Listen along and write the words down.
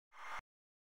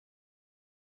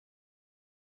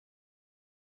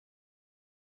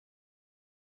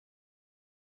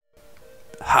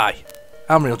Hi,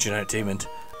 I'm Real Generic Demon,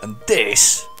 and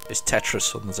this is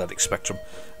Tetris on the ZX Spectrum.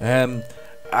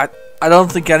 I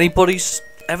don't think anybody's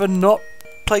ever not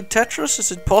played Tetris. Is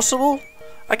it possible?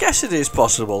 I guess it is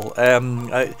possible.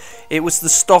 It was the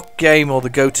stock game or the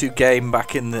go-to game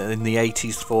back in the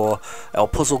 80s for, or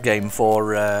puzzle game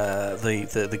for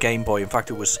the Game Boy. In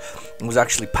fact, it was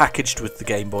actually packaged with the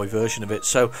Game Boy version of it.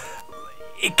 So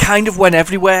it kind of went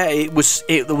everywhere. There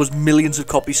was millions of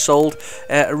copies sold.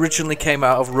 Originally came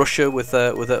out of Russia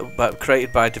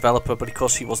created by a developer, but of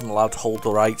course he wasn't allowed to hold the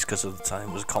rights because at the time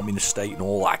it was a communist state and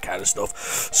all that kind of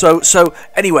stuff. So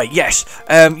anyway, yes,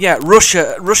 yeah,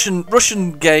 Russian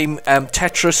game,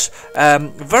 Tetris,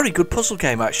 very good puzzle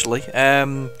game actually.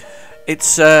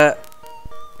 It's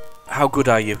how good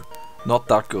are you? Not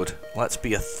that good. Let's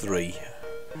be a 3.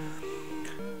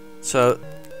 So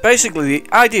basically,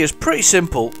 the idea is pretty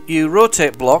simple. You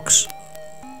rotate blocks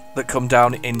that come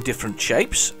down in different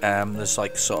shapes. There's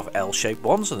like sort of L-shaped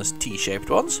ones and there's T-shaped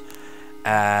ones.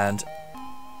 And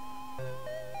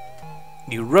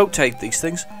you rotate these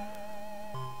things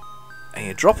and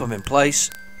you drop them in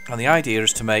place. And the idea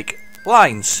is to make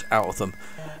lines out of them.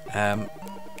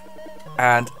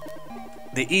 And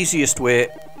the easiest way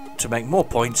to make more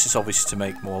points is obviously to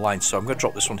make more lines. So I'm going to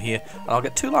drop this one here and I'll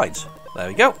get 2 lines. There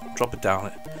we go. Drop it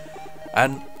down.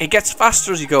 And it gets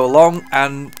faster as you go along,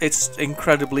 and it's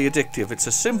incredibly addictive. It's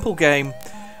a simple game,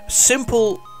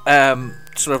 simple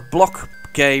sort of block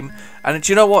game, and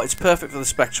do you know what? It's perfect for the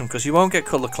Spectrum because you won't get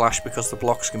colour clash because the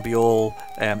blocks can be all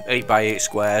 8x8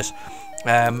 squares,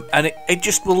 and it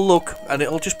just will look, and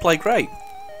it'll just play great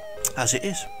as it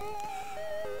is.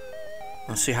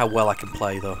 Let's see how well I can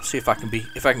play though. See if I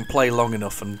can play long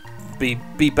enough and be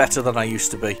better than I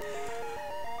used to be.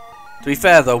 To be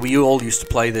fair though, we all used to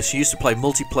play this. You used to play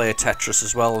multiplayer Tetris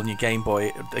as well on your Game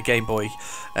Boy,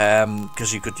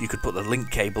 because you could put the link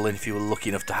cable in if you were lucky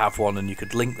enough to have one, and you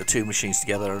could link the 2 machines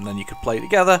together, and then you could play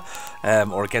together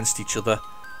or against each other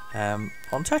on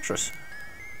Tetris.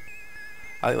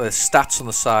 I think there's stats on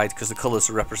the side because the colours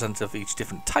are representative of each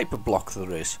different type of block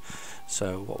there is.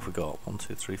 So what have we got? 1,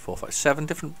 2, 3, 4, 5, 7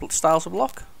 different styles of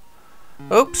block.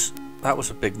 Oops, that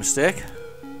was a big mistake.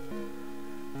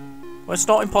 Well, it's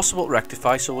not impossible to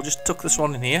rectify, so we'll just tuck this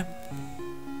one in here.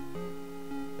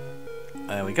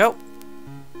 There we go.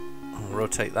 And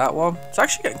rotate that one. It's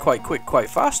actually getting quite quick, quite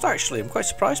fast actually. I'm quite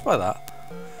surprised by that.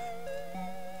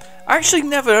 I actually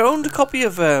never owned a copy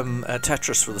of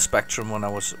Tetris for the Spectrum when I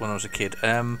was a kid.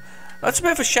 That's a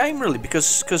bit of a shame really,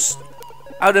 because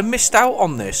I'd have missed out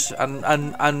on this, and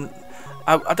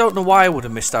I don't know why I would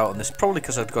have missed out on this. Probably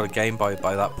because I'd got a Game Boy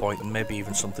by that point, and maybe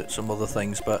even some other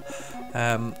things, but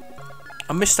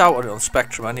I missed out on it on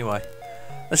Spectrum anyway.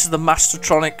 This is the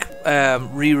Mastertronic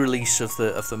re-release of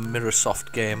the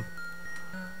Mirrorsoft game.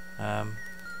 I'd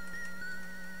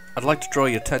like to draw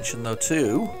your attention though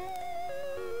to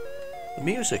the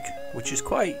music, which is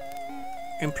quite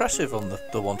impressive on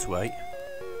the 1 to 8.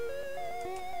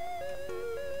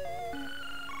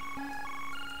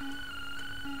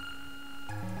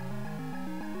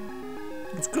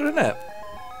 It's good, isn't it?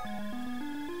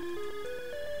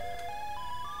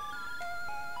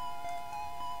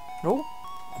 Oh,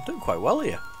 I'm doing quite well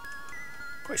here.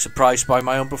 Quite surprised by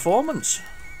my own performance.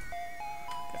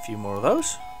 Get a few more of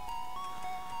those.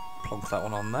 Plonk that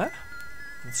one on there.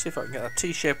 Let's see if I can get that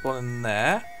T-shaped one in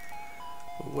there.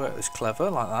 We'll work this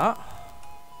clever like that.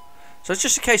 So it's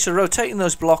just a case of rotating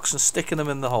those blocks and sticking them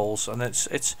in the holes. And it's.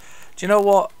 Do you know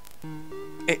what?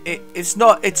 It's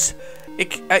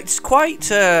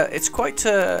quite a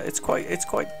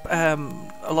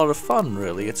lot of fun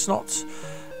really. It's not.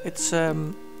 It's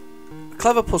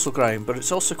clever puzzle game, but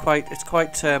it's also quite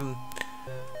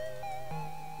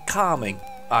calming,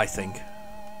 I think.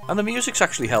 And the music's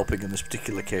actually helping in this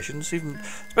particular occasion. It's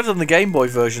better than the Game Boy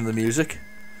version of the music.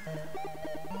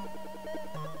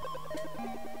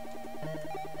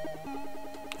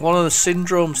 One of the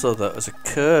syndromes though that has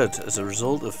occurred as a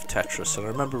result of Tetris, and I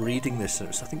remember reading this, and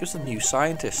I think it was the New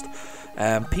Scientist,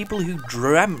 people who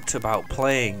dreamt about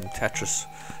playing Tetris,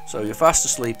 so you're fast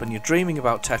asleep and you're dreaming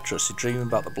about Tetris, you're dreaming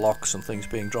about the blocks and things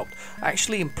being dropped,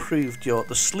 actually improved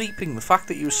the fact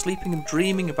that you were sleeping and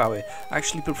dreaming about it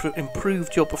actually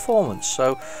improved your performance.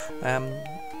 So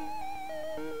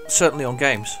certainly on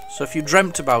games, so if you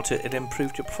dreamt about it, it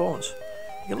improved your performance.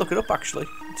 You can look it up actually.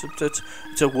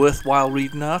 It's a worthwhile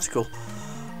reading article.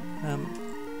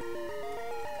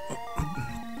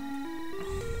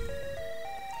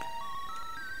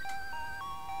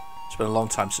 It's been a long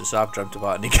time since I've dreamt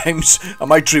about any games. I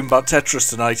might dream about Tetris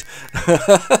tonight.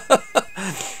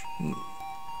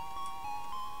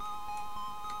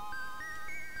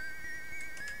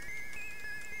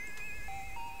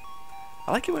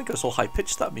 I like it when it goes all high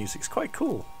pitched. That music's quite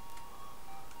cool.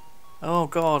 Oh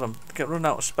god, I'm getting run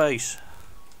out of space.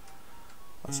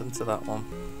 Let's into that one.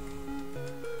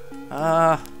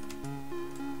 I'll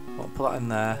put that in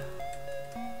there.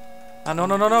 Ah, no,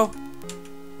 no, no, no!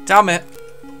 Damn it!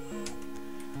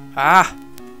 Ah!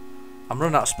 I'm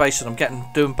running out of space and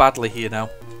I'm doing badly here now.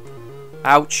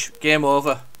 Ouch! Game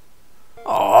over.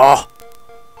 Oh!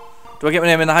 Do I get my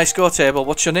name in the high score table?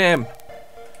 What's your name?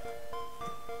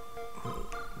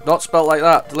 Not spelt like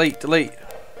that. Delete, delete.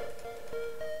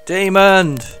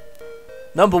 Diamond!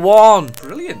 Number 1!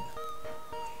 Brilliant!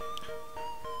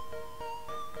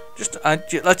 Just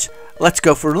let's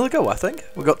go for another go, I think.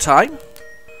 We've got time.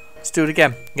 Let's do it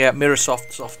again. Yeah,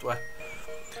 Mirrorsoft software.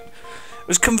 It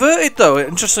was converted though,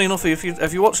 interestingly enough, if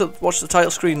you watch the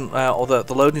title screen or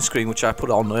the loading screen, which I put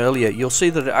on earlier, you'll see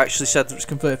that it actually said that it's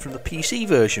converted from the PC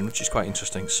version, which is quite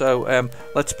interesting. So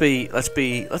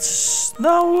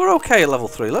no, we're okay at level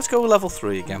 3. Let's go with level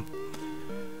 3 again.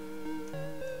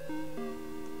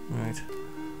 Right.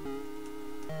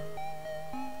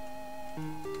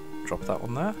 Drop that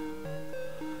one there.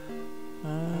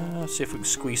 Let's see if we can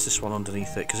squeeze this one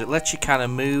underneath it, because it lets you kind of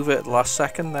move it at the last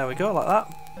second. There we go, like that.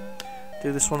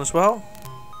 Do this one as well.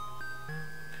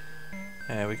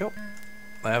 There we go.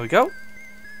 There we go.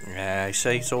 Yeah, you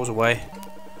see, it's always a way.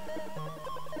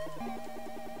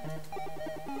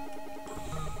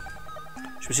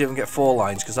 Should we see if we can get 4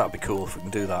 lines, because that'd be cool if we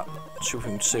can do that. See if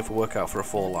we can work out for a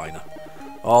 4-liner.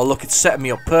 Oh, look, it's setting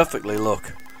me up perfectly,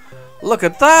 look. Look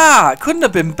at that! Couldn't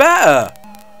have been better!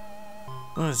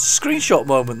 Oh, it's a screenshot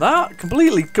moment, that.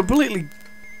 Completely...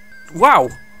 Wow!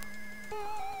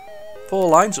 4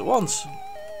 lines at once.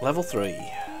 Level 3.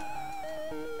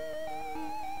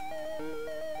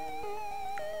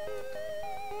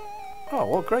 Oh,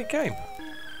 what a great game.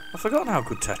 I've forgotten how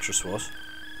good Tetris was.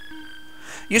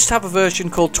 Used to have a version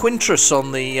called Tetris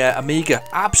on the Amiga.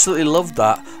 Absolutely loved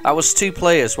that. That was 2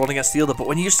 players, one against the other. But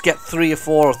when you used to get 3 or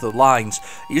 4 of the lines,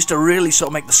 it used to really sort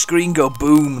of make the screen go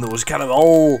boom. There was kind of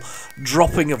all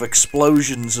dropping of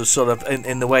explosions, of sort of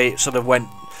in the way it sort of went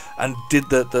and did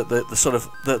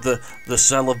the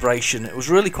celebration. It was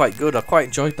really quite good. I quite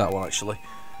enjoyed that one actually.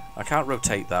 I can't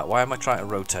rotate that. Why am I trying to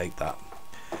rotate that?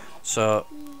 So,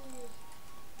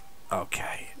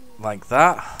 okay, like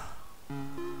that.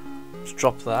 Let's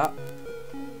drop that.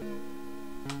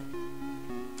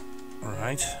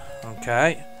 Alright,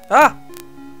 okay. Ah!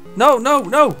 No, no,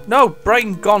 no, no!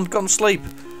 Brain gone to sleep.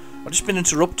 I've just been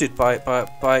interrupted by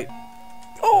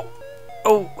oh!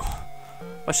 Oh!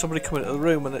 By somebody coming into the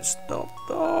room and it's not.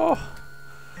 Oh!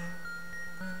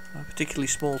 A particularly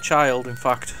small child, in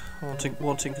fact,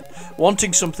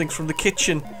 wanting something from the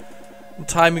kitchen. And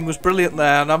timing was brilliant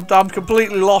there, and I'm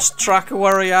completely lost track of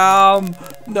where I am.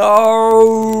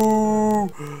 No!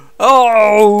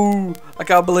 Oh! I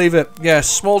can't believe it. Yes,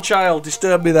 small child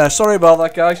disturbed me there. Sorry about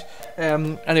that, guys.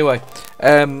 Anyway,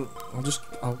 I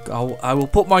will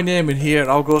put my name in here and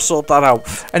I'll go sort that out.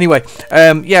 Anyway,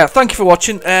 yeah, thank you for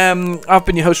watching. I've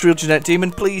been your host, Real Genetic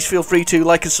Demon. Please feel free to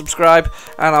like and subscribe,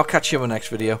 and I'll catch you in my next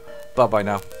video. Bye bye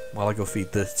now, while I go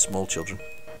feed the small children.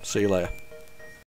 See you later.